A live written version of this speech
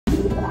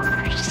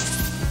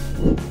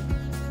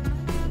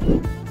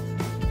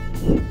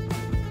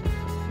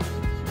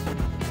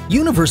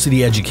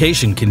University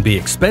education can be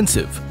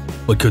expensive,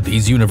 but could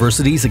these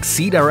universities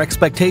exceed our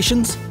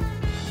expectations?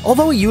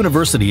 Although a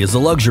university is a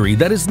luxury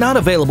that is not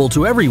available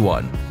to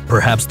everyone,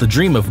 perhaps the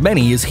dream of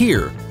many is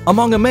here,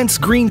 among immense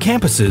green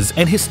campuses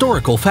and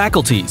historical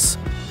faculties.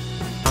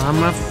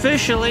 I'm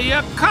officially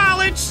a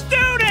college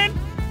student!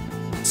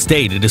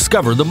 Stay to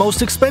discover the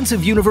most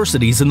expensive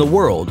universities in the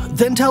world,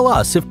 then tell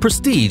us if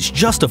prestige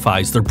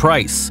justifies their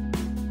price.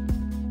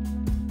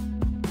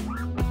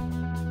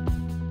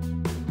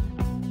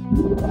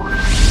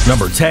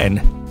 Number 10.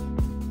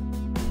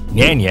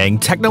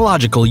 Nanyang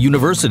Technological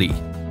University.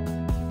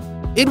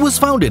 It was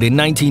founded in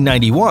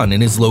 1991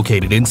 and is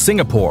located in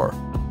Singapore.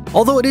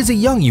 Although it is a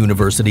young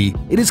university,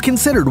 it is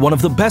considered one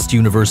of the best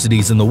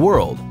universities in the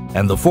world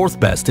and the fourth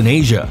best in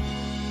Asia.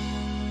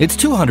 Its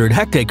 200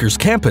 hectares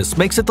campus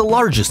makes it the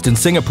largest in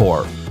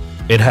Singapore.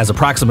 It has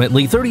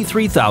approximately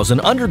 33,000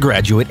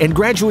 undergraduate and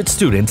graduate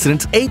students in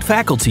its 8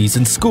 faculties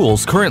and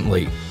schools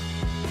currently.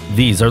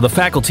 These are the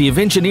Faculty of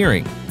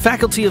Engineering,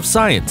 Faculty of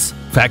Science,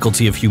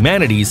 Faculty of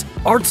Humanities,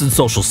 Arts and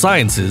Social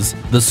Sciences,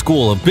 the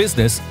School of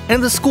Business,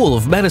 and the School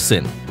of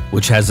Medicine,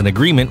 which has an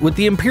agreement with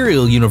the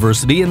Imperial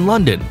University in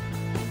London.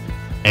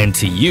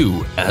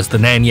 NTU, as the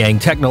Nanyang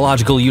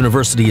Technological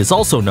University is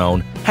also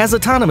known, has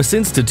autonomous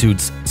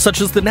institutes such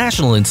as the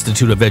National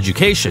Institute of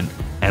Education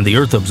and the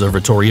Earth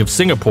Observatory of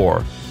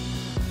Singapore.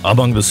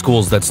 Among the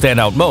schools that stand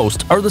out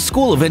most are the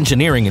School of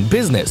Engineering and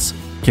Business,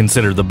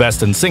 considered the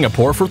best in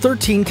Singapore for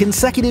 13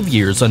 consecutive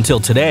years until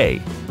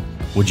today.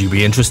 Would you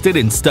be interested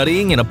in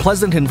studying in a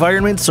pleasant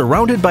environment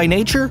surrounded by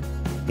nature?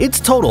 Its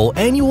total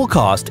annual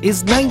cost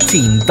is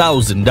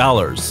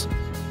 $19,000.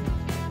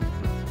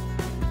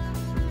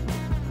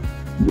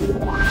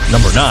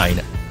 Number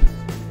 9.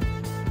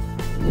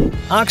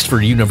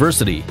 Oxford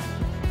University.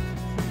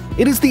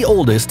 It is the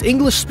oldest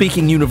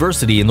English-speaking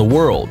university in the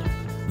world.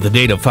 The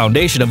date of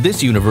foundation of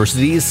this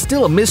university is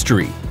still a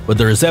mystery, but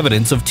there is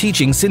evidence of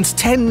teaching since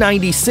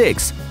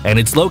 1096, and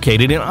it's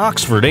located in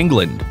Oxford,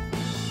 England.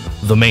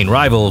 The main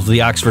rival of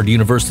the Oxford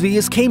University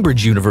is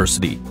Cambridge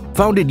University,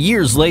 founded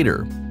years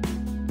later.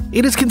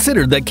 It is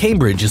considered that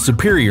Cambridge is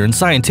superior in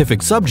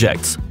scientific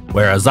subjects,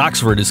 whereas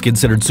Oxford is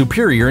considered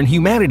superior in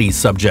humanities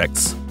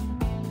subjects.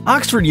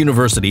 Oxford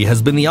University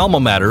has been the alma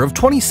mater of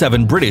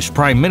 27 British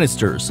prime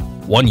ministers,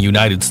 1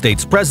 United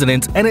States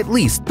president, and at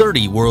least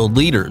 30 world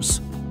leaders.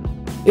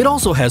 It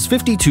also has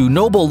 52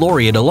 Nobel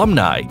laureate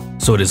alumni,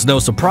 so it is no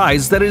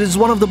surprise that it is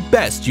one of the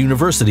best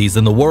universities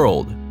in the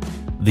world.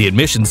 The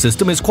admission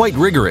system is quite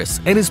rigorous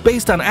and is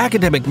based on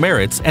academic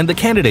merits and the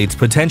candidate's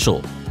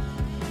potential.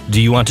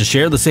 Do you want to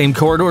share the same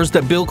corridors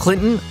that Bill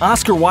Clinton,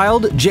 Oscar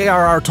Wilde,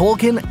 J.R.R.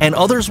 Tolkien, and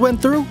others went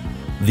through?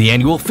 The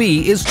annual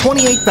fee is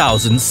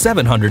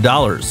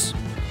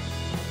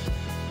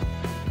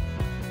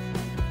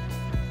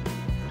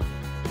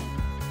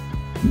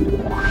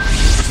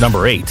 $28,700.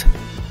 Number 8.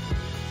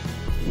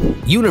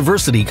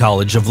 University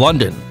College of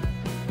London.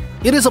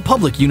 It is a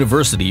public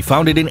university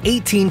founded in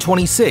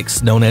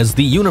 1826 known as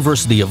the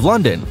University of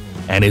London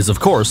and is of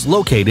course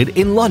located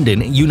in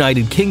London,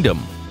 United Kingdom.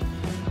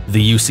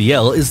 The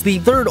UCL is the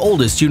third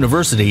oldest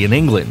university in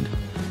England.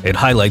 It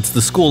highlights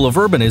the School of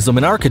Urbanism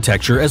and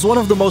Architecture as one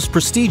of the most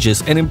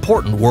prestigious and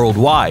important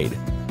worldwide.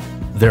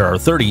 There are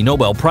 30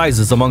 Nobel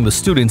Prizes among the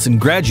students and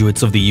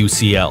graduates of the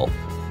UCL.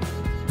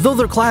 Though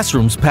their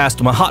classrooms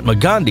passed Mahatma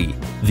Gandhi,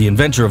 the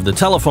inventor of the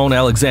telephone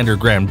Alexander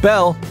Graham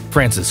Bell,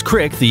 Francis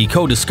Crick, the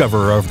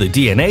co-discoverer of the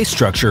DNA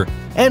structure,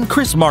 and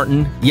Chris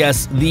Martin,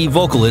 yes, the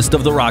vocalist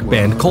of the rock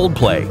band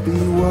Coldplay.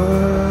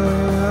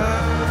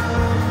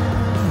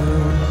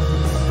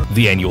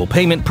 The annual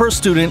payment per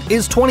student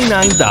is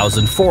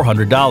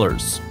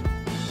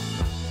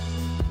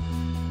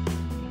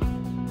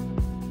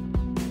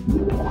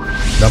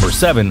 $29,400. Number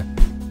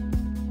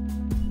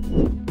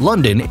 7.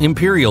 London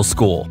Imperial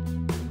School.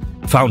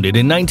 Founded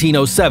in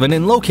 1907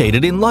 and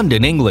located in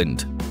London,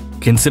 England.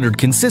 Considered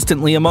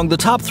consistently among the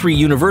top 3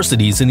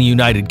 universities in the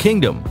United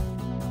Kingdom.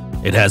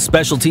 It has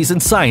specialties in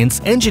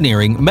science,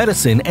 engineering,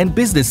 medicine, and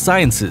business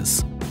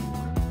sciences.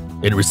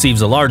 It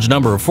receives a large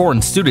number of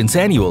foreign students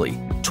annually.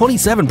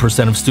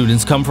 27% of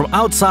students come from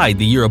outside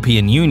the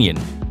European Union.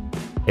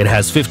 It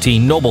has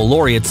 15 Nobel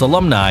laureates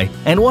alumni,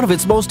 and one of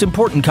its most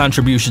important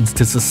contributions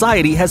to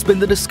society has been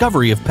the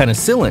discovery of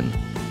penicillin,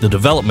 the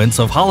developments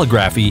of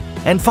holography,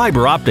 and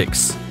fiber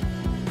optics.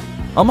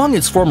 Among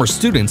its former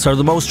students are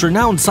the most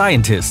renowned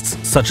scientists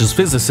such as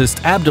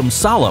physicist Abdul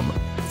Salam,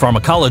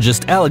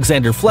 pharmacologist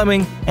Alexander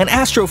Fleming, and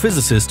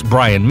astrophysicist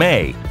Brian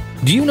May.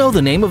 Do you know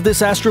the name of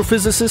this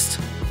astrophysicist?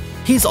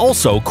 He's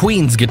also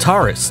Queen's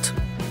guitarist.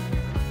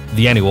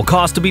 The annual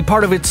cost to be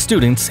part of its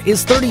students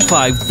is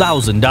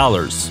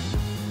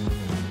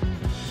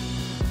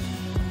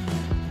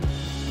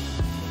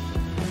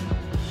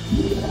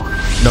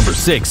 $35,000. Number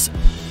 6.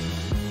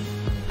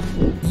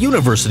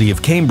 University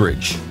of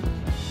Cambridge.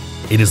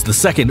 It is the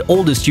second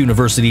oldest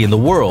university in the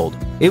world.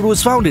 It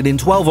was founded in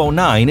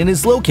 1209 and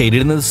is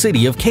located in the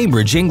city of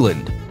Cambridge,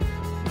 England.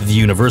 The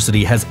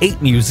university has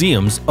 8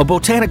 museums, a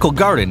botanical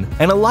garden,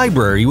 and a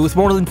library with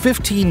more than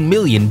 15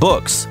 million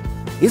books.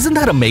 Isn't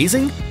that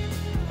amazing?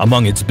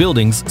 Among its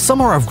buildings,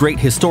 some are of great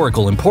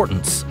historical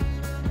importance.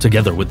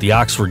 Together with the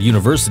Oxford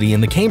University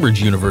and the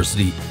Cambridge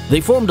University,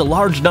 they formed a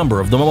large number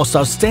of the most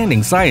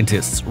outstanding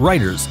scientists,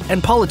 writers,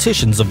 and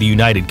politicians of the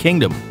United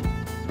Kingdom.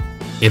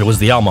 It was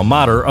the alma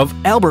mater of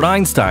Albert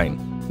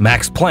Einstein,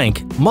 Max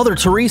Planck, Mother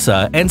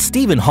Teresa, and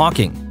Stephen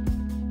Hawking.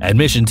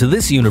 Admission to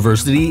this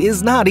university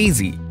is not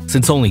easy,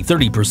 since only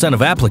 30%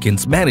 of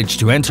applicants manage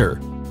to enter.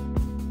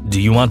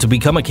 Do you want to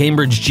become a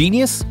Cambridge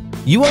genius?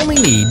 You only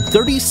need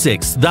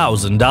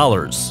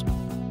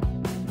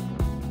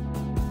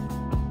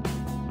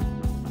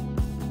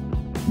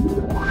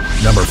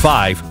 $36,000. Number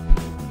 5.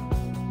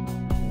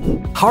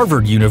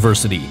 Harvard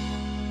University.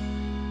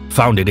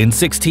 Founded in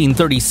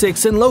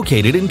 1636 and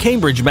located in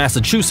Cambridge,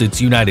 Massachusetts,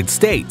 United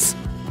States,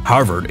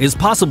 Harvard is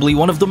possibly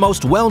one of the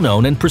most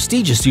well-known and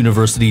prestigious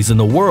universities in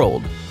the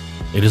world.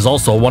 It is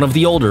also one of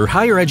the older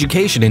higher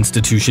education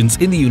institutions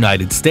in the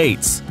United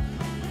States.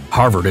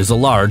 Harvard is a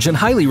large and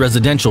highly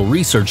residential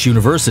research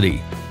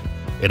university.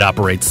 It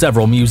operates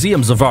several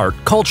museums of art,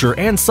 culture,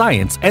 and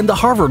science, and the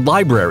Harvard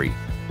Library,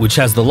 which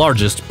has the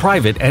largest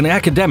private and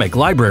academic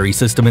library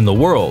system in the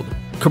world,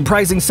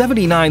 comprising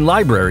 79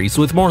 libraries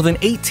with more than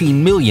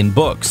 18 million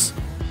books.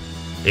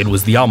 It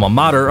was the alma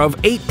mater of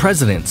 8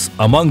 presidents,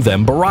 among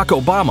them Barack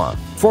Obama,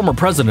 former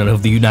president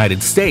of the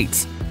United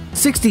States,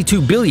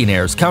 62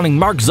 billionaires counting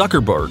Mark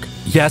Zuckerberg.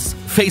 Yes,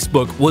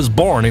 Facebook was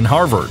born in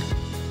Harvard.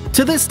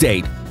 To this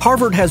date,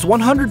 Harvard has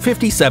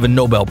 157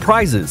 Nobel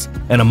Prizes,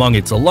 and among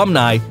its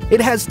alumni,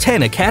 it has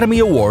 10 Academy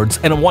Awards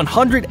and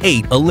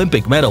 108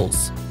 Olympic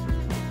medals.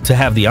 To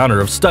have the honor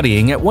of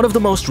studying at one of the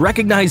most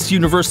recognized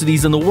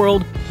universities in the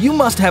world, you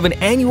must have an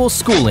annual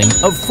schooling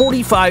of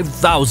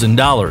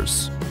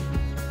 $45,000.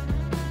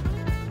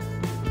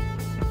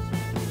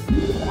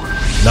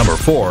 Number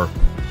 4.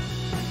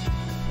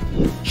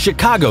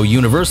 Chicago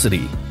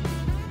University.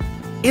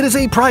 It is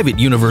a private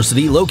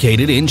university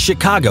located in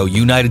Chicago,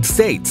 United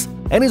States,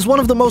 and is one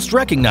of the most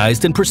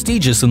recognized and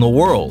prestigious in the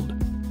world.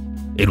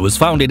 It was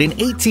founded in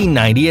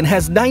 1890 and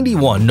has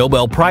 91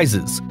 Nobel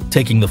Prizes,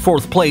 taking the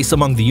 4th place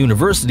among the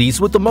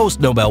universities with the most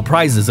Nobel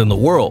Prizes in the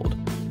world.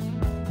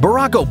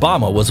 Barack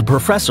Obama was a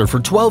professor for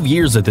 12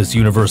 years at this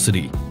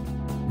university.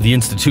 The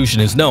institution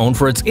is known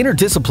for its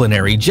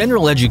interdisciplinary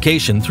general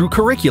education through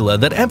curricula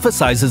that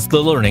emphasizes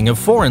the learning of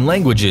foreign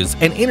languages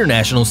and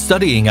international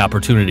studying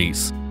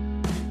opportunities.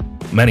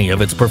 Many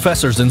of its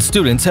professors and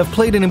students have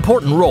played an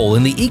important role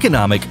in the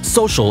economic,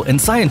 social, and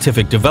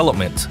scientific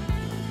development.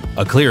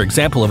 A clear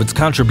example of its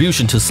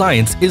contribution to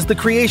science is the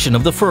creation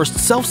of the first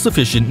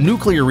self-sufficient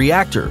nuclear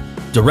reactor,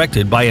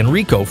 directed by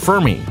Enrico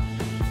Fermi.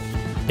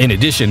 In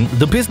addition,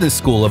 the business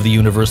school of the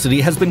university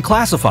has been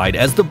classified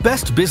as the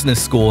best business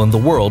school in the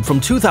world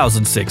from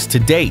 2006 to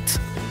date.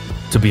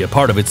 To be a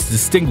part of its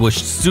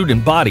distinguished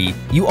student body,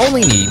 you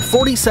only need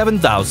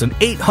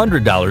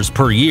 $47,800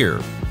 per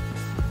year.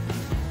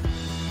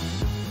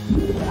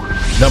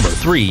 Number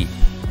 3.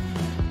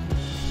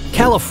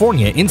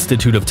 California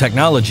Institute of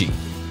Technology.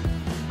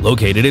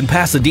 Located in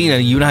Pasadena,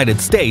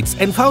 United States,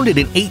 and founded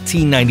in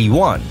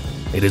 1891,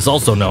 it is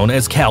also known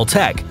as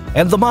Caltech,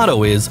 and the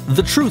motto is,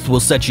 "The truth will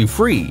set you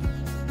free."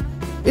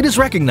 It is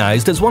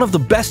recognized as one of the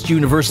best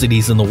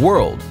universities in the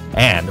world,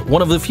 and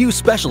one of the few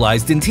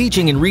specialized in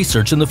teaching and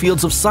research in the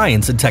fields of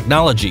science and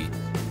technology.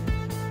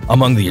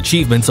 Among the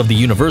achievements of the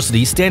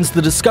university stands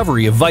the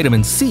discovery of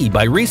vitamin C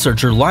by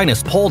researcher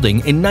Linus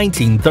Paulding in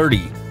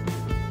 1930.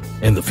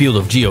 In the field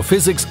of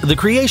geophysics, the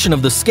creation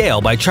of the scale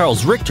by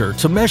Charles Richter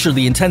to measure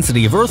the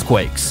intensity of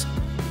earthquakes.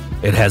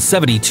 It has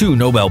 72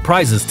 Nobel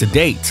Prizes to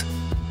date.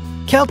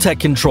 Caltech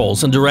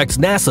controls and directs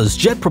NASA's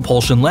Jet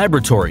Propulsion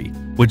Laboratory,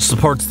 which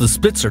supports the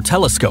Spitzer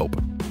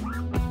telescope.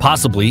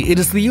 Possibly, it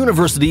is the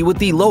university with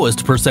the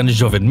lowest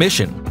percentage of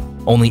admission.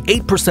 Only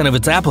 8% of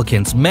its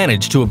applicants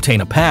manage to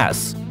obtain a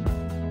pass.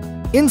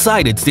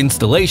 Inside its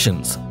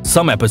installations,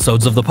 some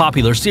episodes of the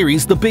popular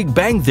series The Big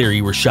Bang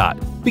Theory were shot,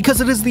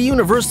 because it is the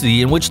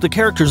university in which the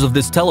characters of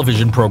this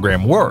television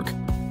program work.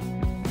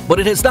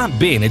 But it has not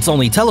been its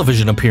only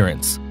television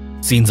appearance.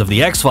 Scenes of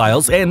The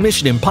X-Files and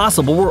Mission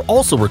Impossible were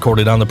also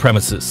recorded on the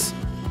premises.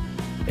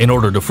 In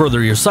order to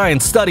further your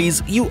science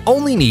studies, you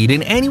only need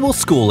an annual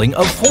schooling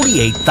of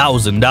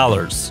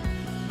 $48,000.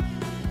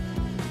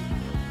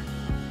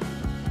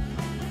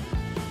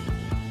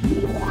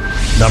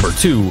 Number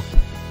 2.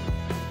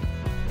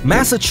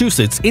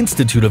 Massachusetts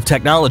Institute of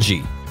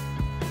Technology.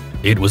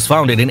 It was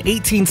founded in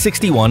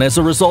 1861 as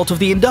a result of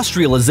the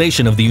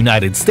industrialization of the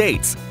United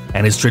States,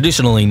 and is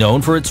traditionally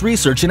known for its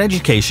research in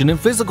education in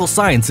physical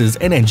sciences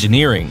and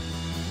engineering.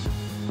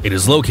 It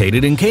is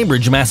located in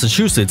Cambridge,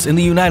 Massachusetts in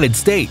the United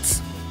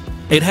States.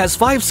 It has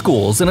 5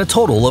 schools and a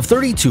total of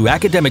 32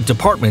 academic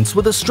departments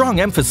with a strong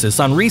emphasis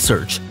on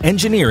research,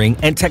 engineering,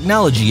 and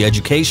technology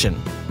education.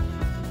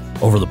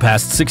 Over the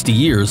past 60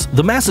 years,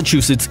 the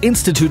Massachusetts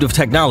Institute of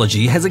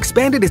Technology has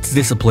expanded its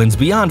disciplines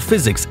beyond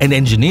physics and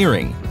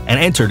engineering and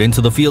entered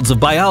into the fields of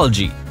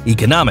biology,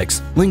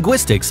 economics,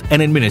 linguistics,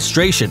 and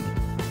administration.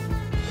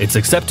 Its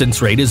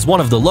acceptance rate is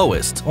one of the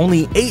lowest,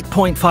 only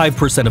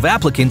 8.5% of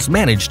applicants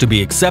manage to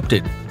be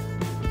accepted.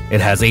 It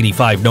has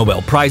 85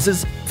 Nobel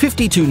Prizes,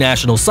 52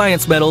 national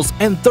science medals,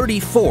 and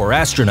 34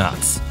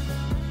 astronauts.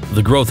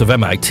 The growth of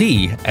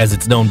MIT, as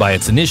it's known by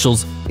its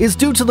initials, is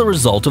due to the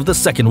result of the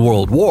Second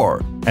World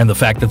War and the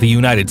fact that the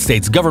United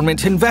States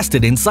government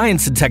invested in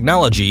science and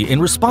technology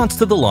in response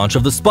to the launch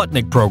of the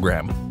Sputnik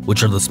program,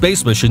 which are the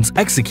space missions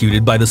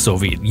executed by the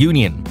Soviet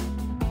Union.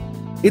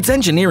 Its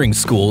engineering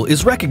school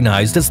is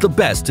recognized as the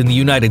best in the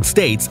United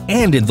States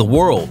and in the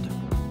world.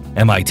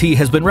 MIT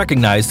has been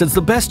recognized as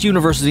the best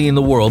university in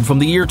the world from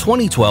the year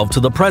 2012 to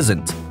the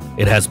present.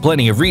 It has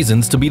plenty of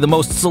reasons to be the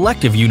most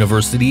selective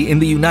university in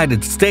the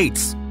United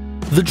States.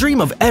 The dream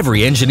of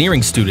every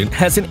engineering student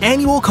has an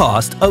annual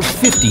cost of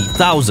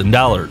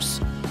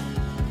 $50,000.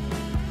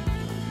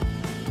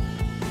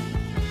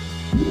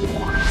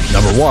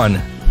 Number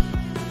 1.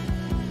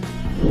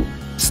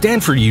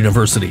 Stanford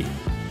University.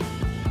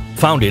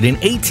 Founded in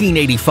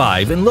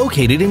 1885 and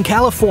located in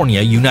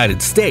California,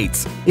 United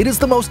States, it is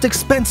the most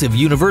expensive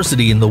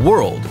university in the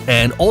world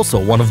and also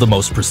one of the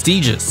most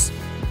prestigious.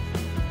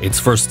 Its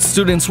first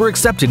students were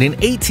accepted in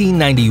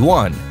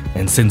 1891,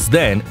 and since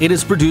then it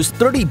has produced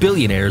 30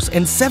 billionaires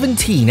and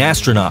 17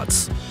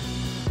 astronauts.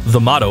 The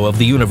motto of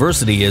the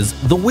university is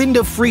 "The wind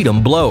of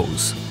freedom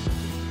blows."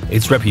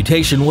 Its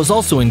reputation was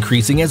also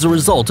increasing as a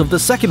result of the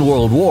Second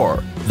World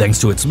War, thanks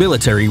to its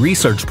military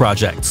research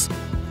projects.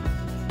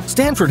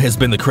 Stanford has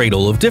been the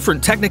cradle of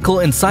different technical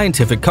and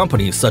scientific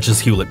companies such as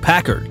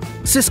Hewlett-Packard,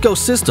 Cisco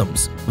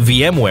Systems,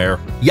 VMware,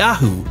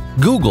 Yahoo,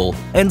 Google,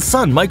 and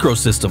Sun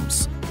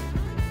Microsystems.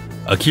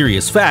 A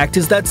curious fact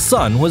is that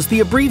SUN was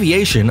the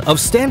abbreviation of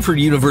Stanford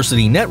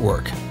University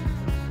Network.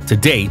 To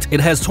date,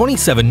 it has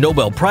 27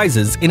 Nobel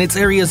Prizes in its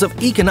areas of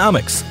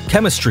economics,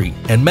 chemistry,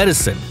 and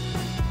medicine.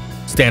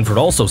 Stanford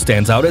also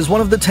stands out as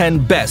one of the 10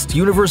 best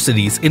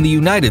universities in the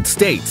United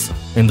States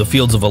in the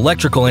fields of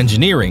electrical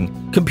engineering,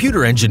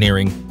 computer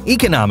engineering,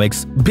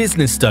 economics,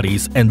 business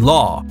studies, and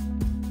law.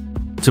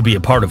 To be a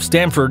part of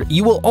Stanford,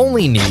 you will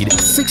only need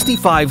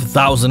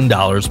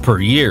 $65,000 per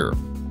year.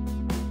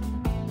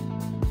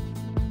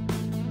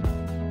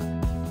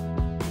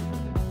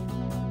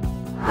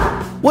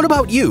 What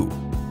about you?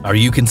 Are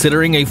you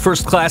considering a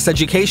first-class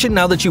education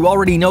now that you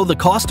already know the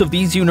cost of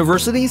these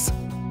universities?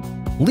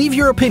 Leave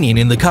your opinion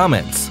in the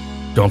comments.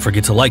 Don't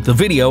forget to like the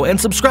video and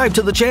subscribe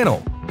to the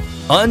channel.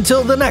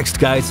 Until the next,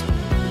 guys.